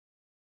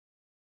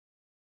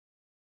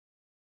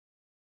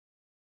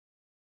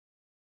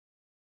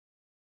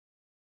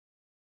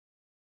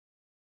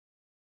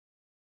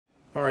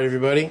Alright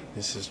everybody,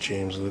 this is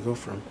James Lugo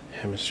from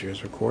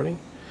Hemispheres Recording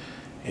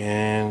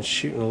and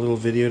shooting a little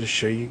video to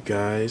show you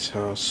guys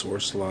how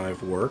Source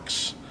Live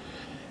works.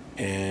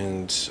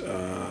 And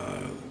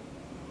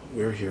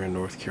we're here in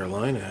North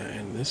Carolina,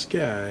 and this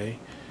guy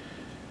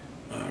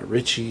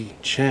Richie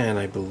Chan,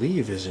 I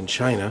believe, is in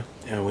China,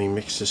 and we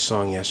mixed this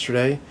song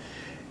yesterday,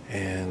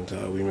 and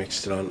we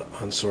mixed it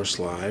on Source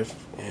Live,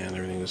 and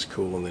everything was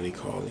cool. And then he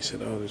called and he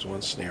said, oh, there's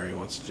one snare, he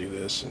wants to do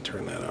this and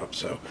turn that up.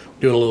 So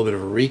we're doing a little bit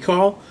of a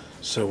recall.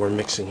 So we're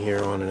mixing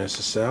here on an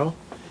SSL,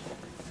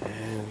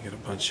 and we got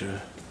a bunch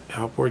of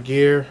outboard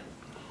gear.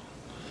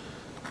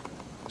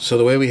 So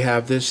the way we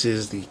have this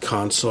is the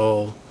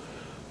console.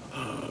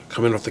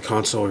 Coming off the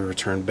console, we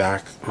return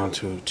back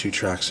onto 2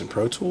 tracks in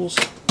Pro Tools,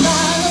 which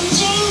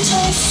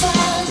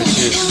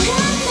is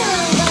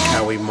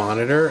how we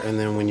monitor. And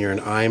then when you're in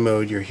I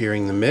mode, you're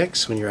hearing the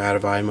mix. When you're out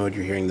of I mode,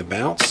 you're hearing the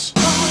bounce.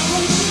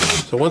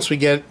 So once we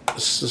get the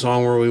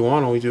song where we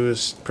want, all we do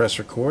is press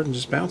record and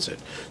just bounce it.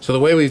 So the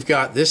way we've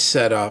got this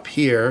set up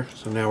here,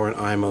 so now we're in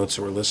I mode,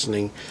 so we're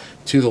listening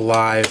to the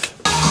live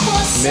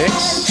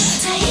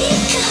mix.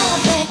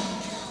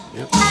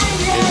 Yep.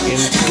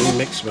 In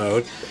mix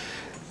mode.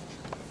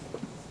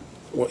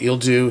 What you'll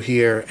do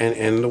here,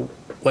 and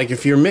like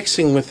if you're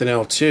mixing with an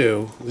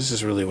L2, this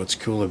is really what's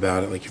cool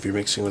about it. Like if you're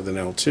mixing with an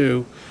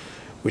L2,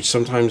 which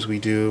sometimes we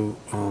do,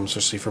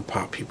 especially for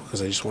pop people,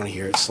 because I just want to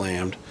hear it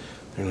slammed.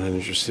 They're not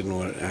interested in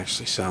what it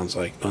actually sounds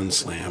like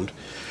unslammed.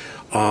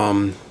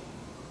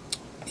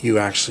 You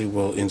actually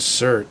will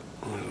insert,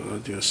 I'll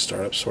do a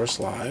startup Source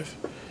Live,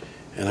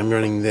 and I'm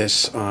running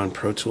this on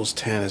Pro Tools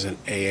 10 as an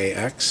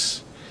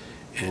AAX,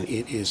 and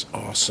it is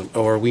awesome.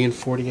 Oh, are we in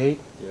 48?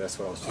 Yeah, that's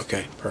what I was just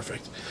Okay,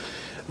 perfect.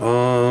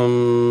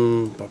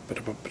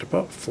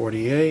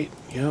 48,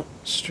 yep,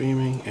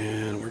 streaming,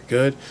 and we're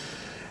good.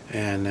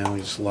 And now we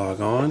just log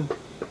on.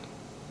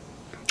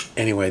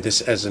 Anyway,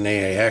 this as an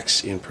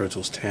AAX in Pro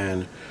Tools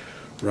 10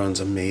 runs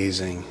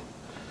amazing,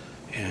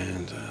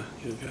 and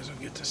you guys will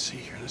get to see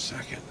here in a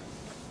second.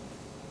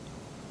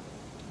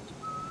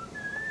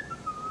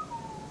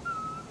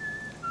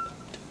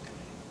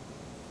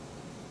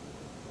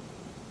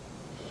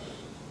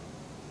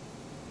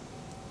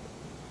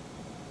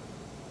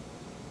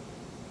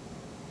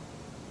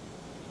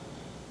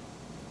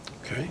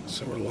 Okay,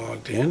 so we're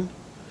logged in.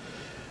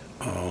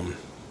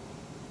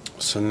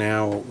 So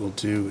now what we'll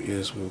do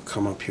is we'll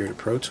come up here to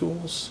Pro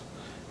Tools,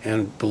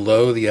 and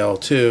below the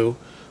L2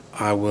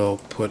 I will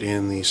put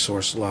in the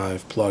Source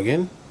Live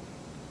plugin,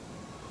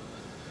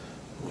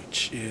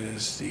 which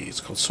is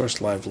it's called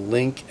Source Live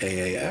Link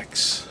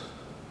AAX,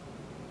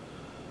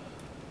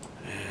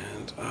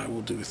 and I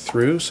will do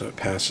through so it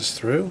passes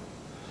through,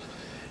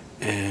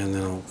 and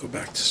then I'll go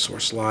back to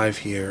Source Live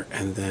here,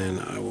 and then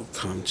I will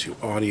come to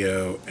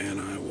audio, and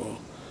I will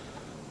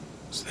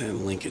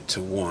then link it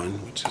to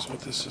 1, which is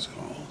what this is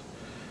called.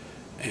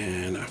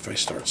 And if I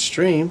start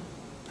stream,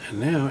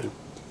 and now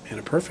in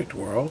a perfect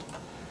world,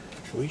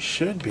 we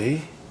should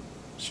be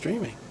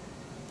streaming.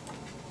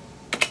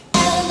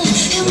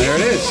 And there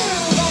it is.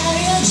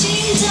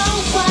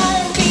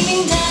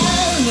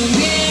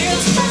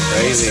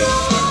 Crazy.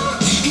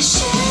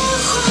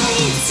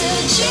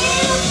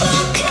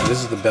 And this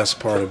is the best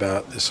part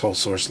about this whole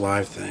Source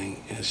Live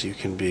thing, is you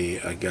can be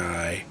a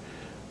guy,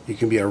 you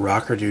can be a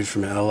rocker dude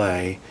from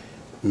LA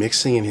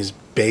mixing in his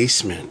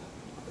basement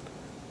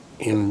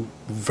in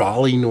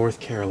Raleigh,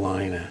 North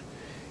Carolina,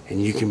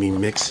 and you can be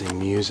mixing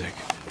music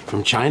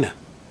from China.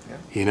 Yeah.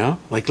 You know,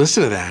 like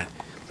listen to that.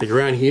 Like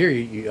around here,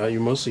 you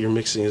mostly you're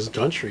mixing his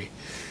country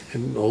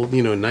and old,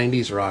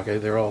 90s rock.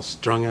 They're all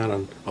strung out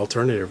on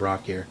alternative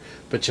rock here,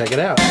 but check it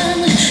out.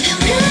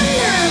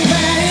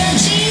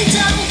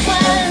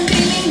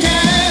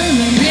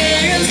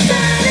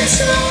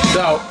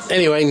 So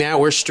anyway, now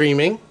we're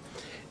streaming,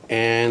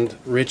 and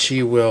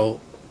Richie will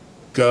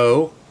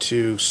go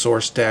to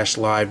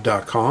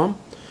source-live.com,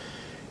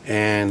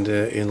 and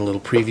in the little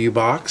preview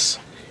box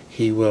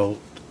he will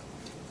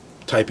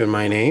type in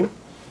my name,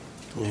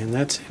 and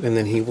that's it, and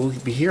then he will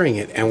be hearing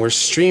it. And we're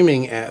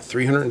streaming at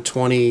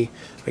 320,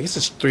 I guess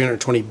it's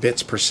 320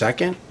 bits per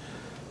second.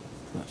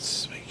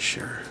 Let's make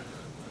sure.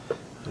 I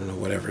don't know,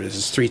 whatever it is,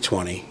 it's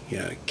 320,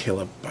 yeah,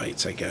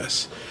 kilobytes, I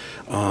guess.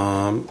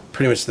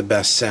 Pretty much the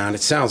best sound.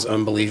 It sounds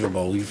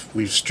unbelievable.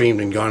 We've streamed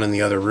and gone in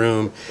the other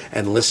room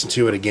and listened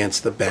to it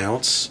against the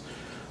bounce,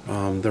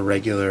 the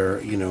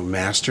regular,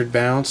 mastered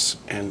bounce,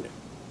 and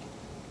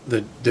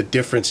the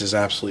difference is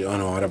absolutely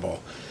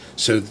unaudible.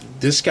 So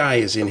this guy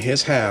is in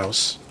his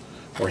house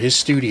or his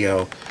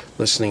studio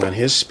listening on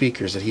his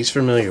speakers that he's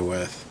familiar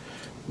with,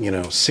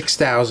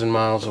 6,000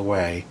 miles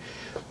away,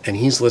 and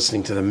he's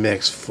listening to the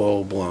mix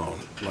full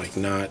blown, like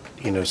not,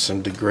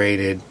 some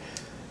degraded,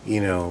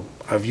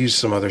 I've used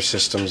some other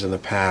systems in the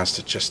past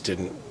that just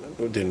didn't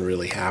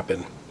really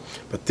happen,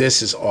 but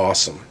this is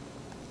awesome.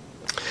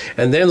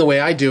 And then the way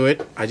I do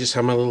it, I just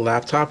have my little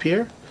laptop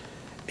here,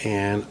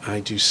 and I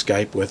do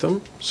Skype with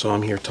him, so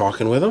I'm here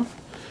talking with him,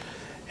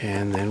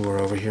 and then we're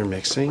over here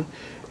mixing,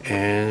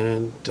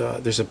 and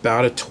there's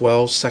about a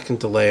 12-second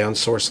delay on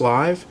Source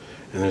Live,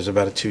 and there's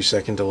about a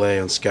 2-second delay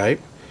on Skype.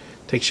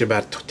 Takes you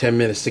about 10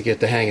 minutes to get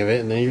the hang of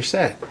it, and then you're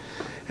set.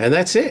 And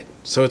that's it.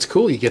 So it's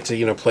cool. You get to,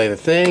 you know, play the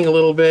thing a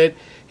little bit.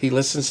 He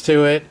listens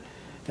to it,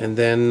 and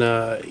then,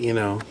 you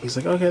know, he's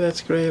like, okay,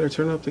 that's great, or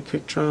turn up the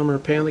kick drum, or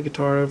pan the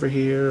guitar over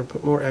here, or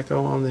put more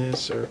echo on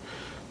this, or,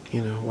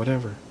 you know,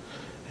 whatever.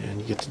 And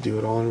you get to do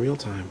it all in real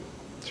time.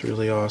 It's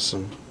really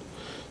awesome.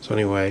 So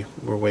anyway,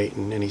 we're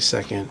waiting any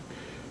second.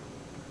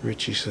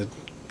 Richie should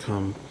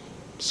come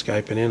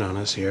Skyping in on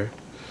us here.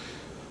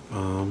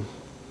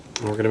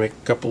 We're going to make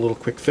a couple little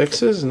quick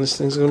fixes, and this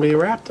thing's going to be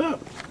wrapped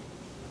up.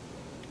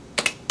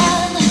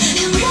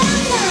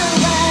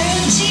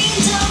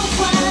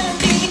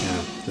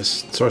 Yeah,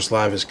 this Source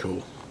Live is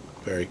cool.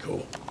 Very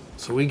cool.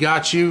 So we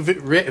got you,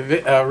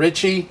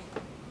 Richie.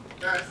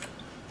 Yes.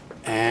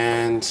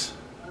 And...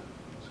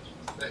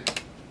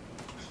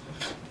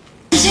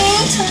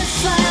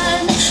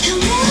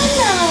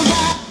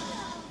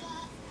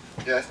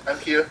 Yes, I'm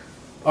here.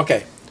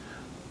 Okay.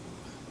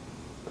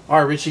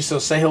 Alright, Richie, so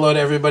say hello to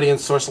everybody in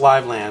Source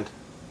Live land.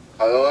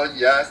 Hello,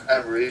 yes,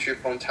 I'm Richie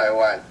from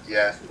Taiwan.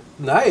 Yes.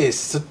 Nice.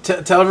 So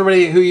tell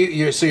everybody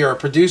who so you're a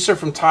producer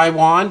from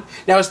Taiwan.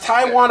 Now, is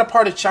Taiwan a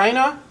part of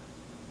China?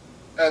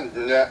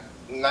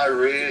 Not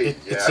really.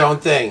 Its own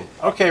thing.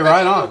 Okay,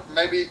 right on.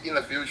 Maybe in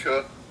the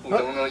future. Who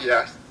don't know?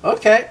 Yes.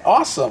 Okay,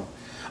 awesome.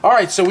 All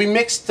right, so we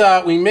mixed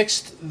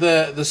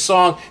the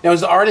song. Now,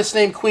 is the artist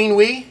named Queen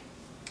Wei?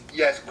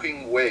 Yes,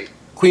 Queen Wei.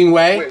 Queen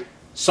Wei. Wei.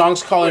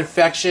 Song's called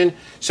Infection.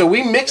 So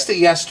we mixed it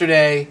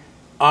yesterday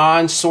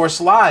on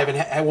Source Live,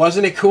 and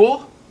wasn't it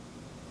cool?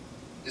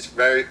 It's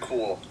very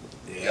cool.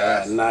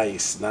 Yeah,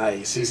 yes.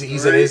 Nice.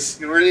 He's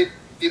You really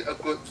did a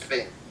good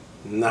thing.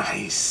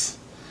 Nice.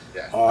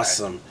 Yeah.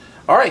 Awesome. Nice.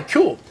 All right,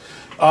 cool.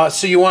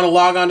 So you want to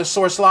log on to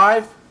Source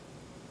Live?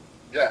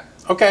 Yeah.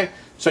 Okay.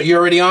 So you're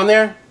already on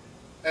there?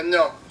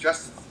 No,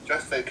 just a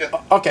second.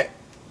 Okay.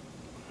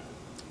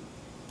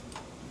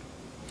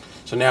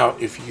 So now,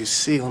 if you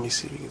see, let me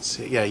see if you can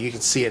see. Yeah, you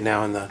can see it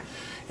now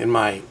in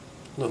my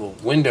little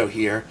window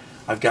here.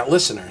 I've got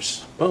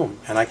listeners. Boom,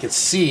 and I can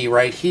see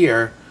right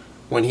here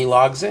when he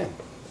logs in.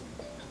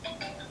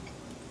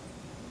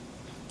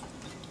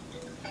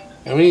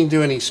 And we didn't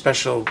do any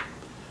special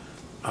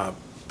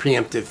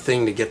preemptive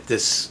thing to get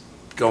this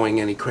going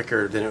any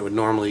quicker than it would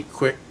normally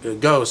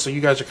go. So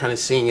you guys are kind of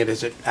seeing it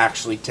as it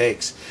actually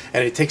takes,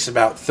 and it takes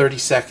about 30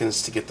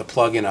 seconds to get the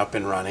plugin up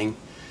and running.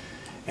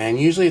 And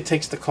usually it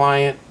takes the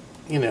client,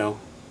 you know,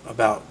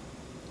 about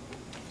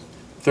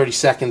 30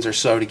 seconds or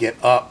so to get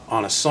up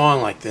on a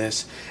song like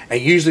this.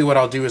 And usually what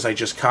I'll do is I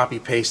just copy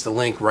paste the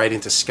link right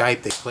into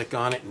Skype. They click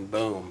on it and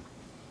boom.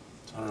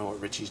 So I don't know what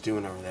Richie's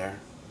doing over there.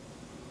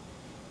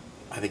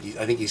 I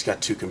think he's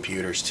got two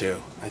computers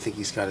too. I think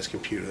he's got his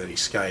computer that he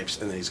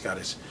Skypes, and then he's got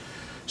his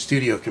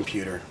studio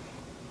computer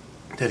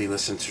that he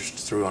listens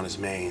through on his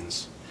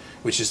mains.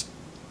 Which is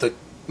the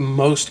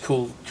most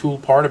cool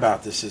part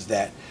about this, is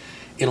that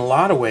in a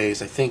lot of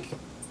ways I think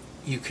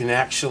you can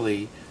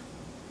actually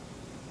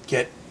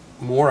get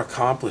more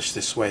accomplished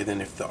this way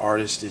than if the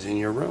artist is in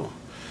your room.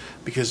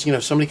 Because, you know,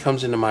 if somebody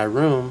comes into my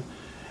room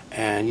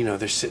and, you know,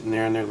 they're sitting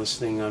there and they're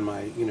listening on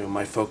my, you know,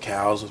 my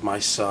Focals with my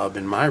sub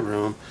in my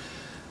room,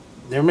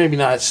 they're maybe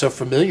not so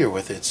familiar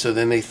with it. So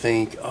then they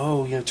think,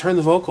 oh, you know, turn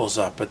the vocals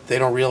up, but they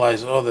don't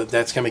realize, oh,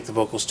 that's going to make the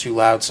vocals too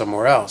loud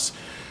somewhere else.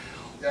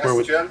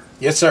 Yes, Jim?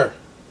 Yes, sir.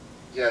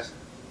 Yes.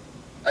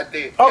 I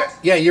did. Oh, yes.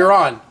 yeah, you're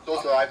on.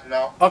 Source Live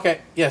now.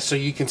 Okay, yeah, so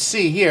you can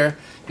see here,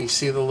 you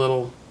see the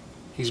little,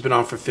 he's been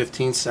on for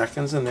 15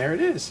 seconds, and there it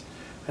is.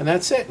 And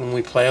that's it. And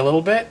we play a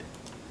little bit.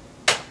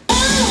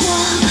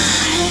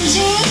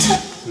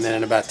 And then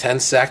in about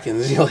 10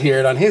 seconds, you'll hear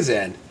it on his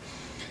end.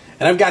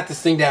 And I've got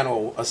this thing down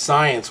to a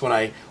science.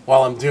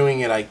 While I'm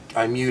doing it,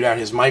 I mute out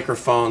his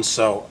microphone,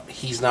 so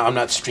I'm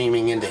not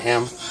streaming into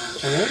him.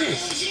 And there it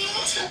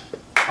is.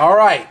 All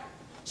right.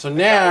 So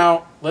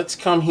now let's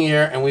come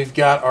here, and we've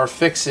got our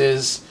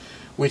fixes,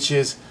 which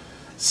is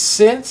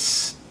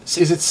synth.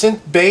 Is it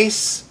synth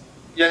bass?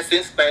 Yes,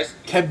 synth bass.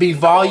 Can be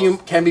volume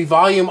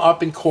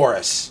up in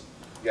chorus.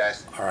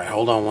 Yes. All right,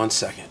 hold on one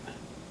second.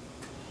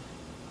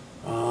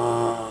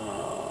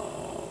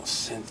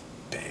 Synth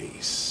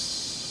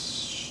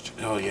bass.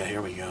 Oh yeah,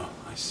 here we go.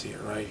 I see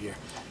it right here.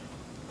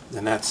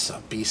 And that's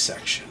a B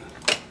section.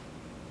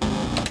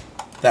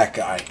 That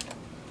guy.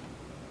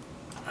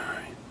 All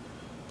right.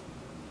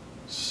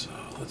 So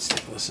let's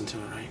take a listen to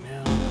it right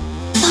now. Yeah,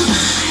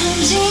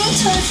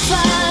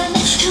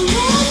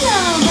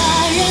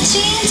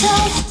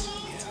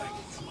 I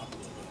can come up a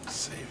little bit.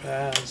 Save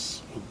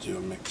as. We'll do a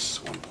mix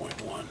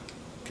 1.1.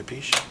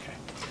 Capiche? Okay.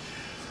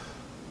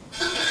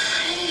 So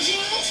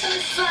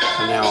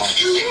now,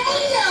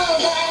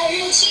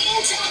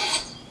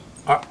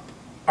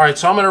 alright,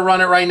 so I'm going to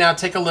run it right now.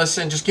 Take a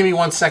listen. Just give me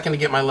 1 second to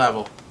get my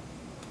level.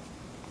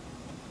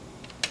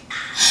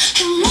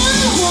 So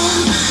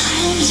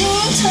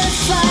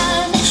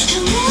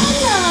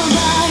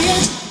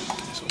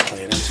we'll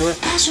play it into it.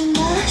 Yeah,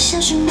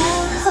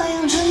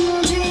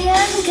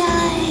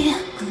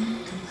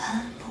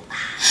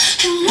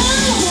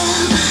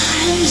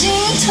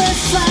 that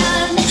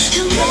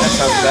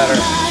sounds better.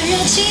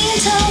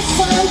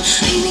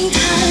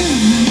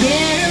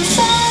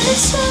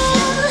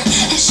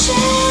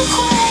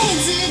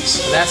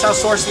 That's how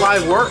Source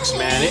Live works,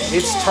 man.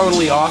 It's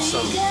totally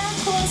awesome.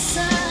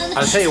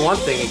 I'll tell you one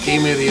thing, it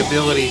gave me the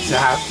ability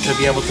to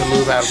be able to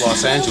move out of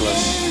Los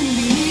Angeles.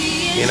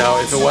 You know,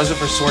 if it wasn't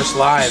for Source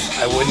Live,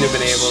 I wouldn't have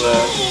been able to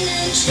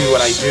do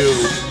what I do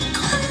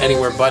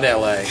anywhere but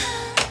LA.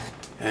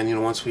 And you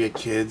know, once we had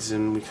kids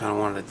and we kind of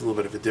wanted a little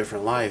bit of a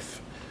different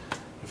life,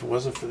 if it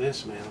wasn't for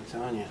this, man, I'm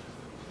telling you,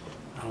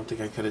 I don't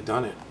think I could have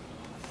done it.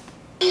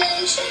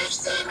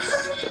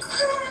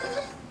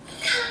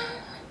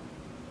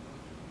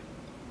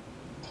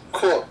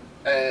 Cool.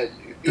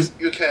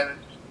 You can.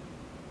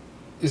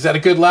 Is that a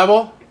good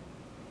level?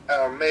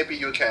 Maybe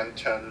you can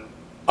turn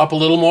Up a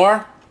little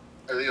more?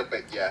 a little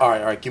bit. Yeah. All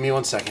right, give me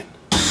 1 second.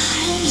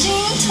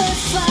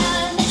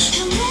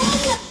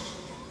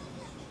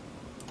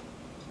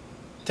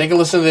 Take a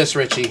listen to this,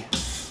 Richie.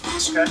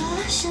 Okay.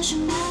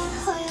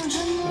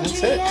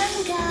 That's it.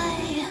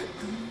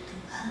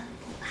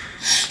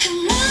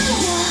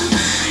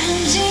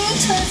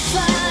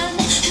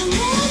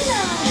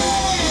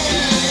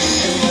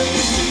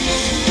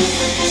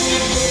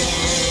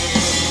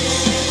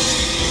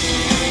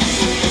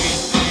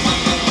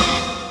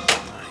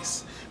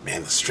 Nice.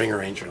 Man, the string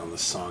arrangement on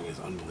this song is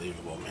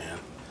unbelievable, man.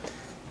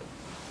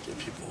 Get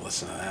people to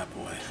listen to that,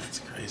 boy. That's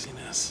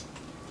craziness.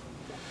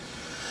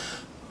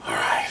 All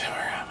right,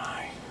 where am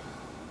I?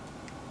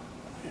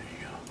 There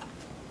you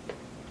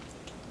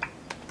go.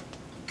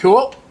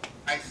 Cool?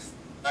 Nice.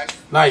 Nice.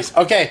 Nice.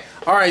 Okay.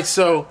 All right,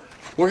 so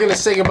we're going to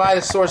say goodbye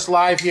to Source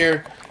Live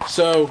here.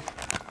 So,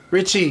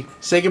 Richie,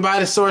 say goodbye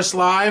to Source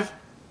Live.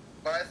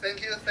 Bye.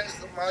 Thank you. Thanks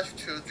so much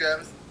to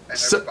James and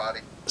So- everybody.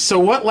 So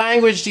what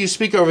language do you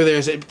speak over there?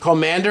 Is it called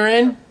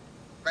Mandarin?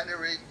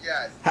 Mandarin,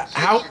 yes.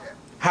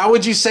 How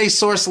would you say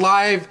Source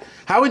Live?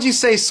 How would you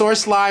say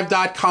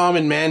sourcelive.com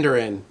in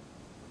Mandarin?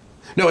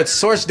 No, it's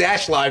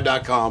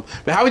source-live.com.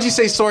 But how would you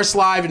say Source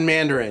Live in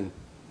Mandarin?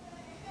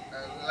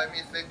 Let me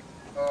think.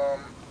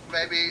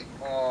 Maybe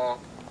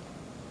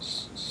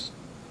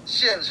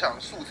现场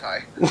素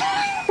材，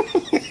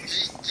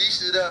及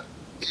时的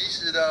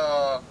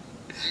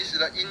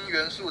音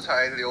源素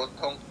材流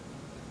通。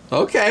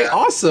 Okay, Yeah.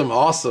 awesome.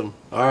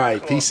 All right,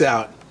 Cool. peace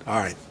out. All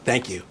right,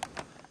 thank you.